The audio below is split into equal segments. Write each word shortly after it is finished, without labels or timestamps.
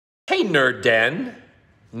Hey, Nerd Den.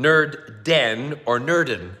 Nerd Den or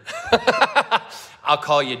Nerdin. I'll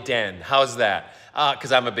call you Den. How's that?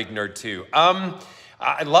 Because I'm a big nerd too.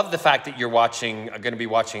 I love the fact that you're going to be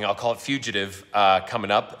watching, I'll call it Fugitive,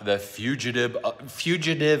 coming up. The Fugitive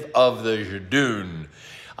of the Judoon.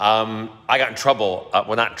 I got in trouble,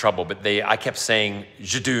 well, not in trouble, but I kept saying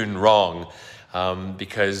Judoon wrong.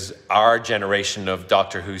 Because our generation of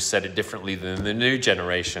Doctor Who said it differently than the new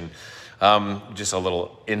generation. Just a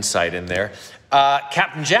little insight in there.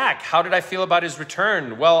 Captain Jack, how did I feel about his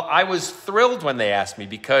return? Well, I was thrilled when they asked me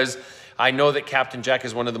because I know that Captain Jack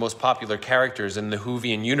is one of the most popular characters in the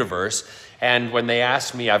Whovian universe. And when they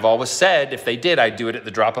asked me, I've always said if they did, I'd do it at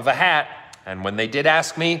the drop of a hat. And when they did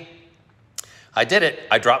ask me, I did it.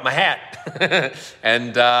 I dropped my hat.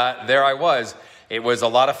 And there I was. It was a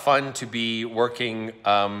lot of fun to be working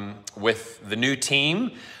with the new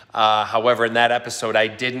team. However, in that episode, I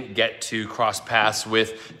didn't get to cross paths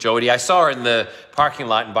with Jodie. I saw her in the parking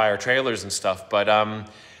lot and buy our trailers and stuff. But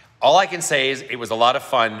all I can say is it was a lot of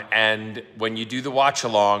fun. And when you do the watch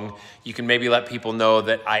along, you can maybe let people know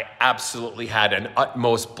that I absolutely had an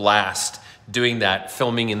utmost blast doing that,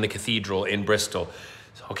 filming in the cathedral in Bristol.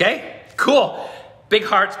 Okay, cool. Big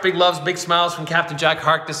hearts, big loves, big smiles from Captain Jack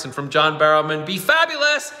Harkness and from John Barrowman. Be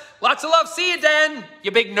fabulous. Lots of love. See you, Den,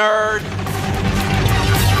 you big nerd.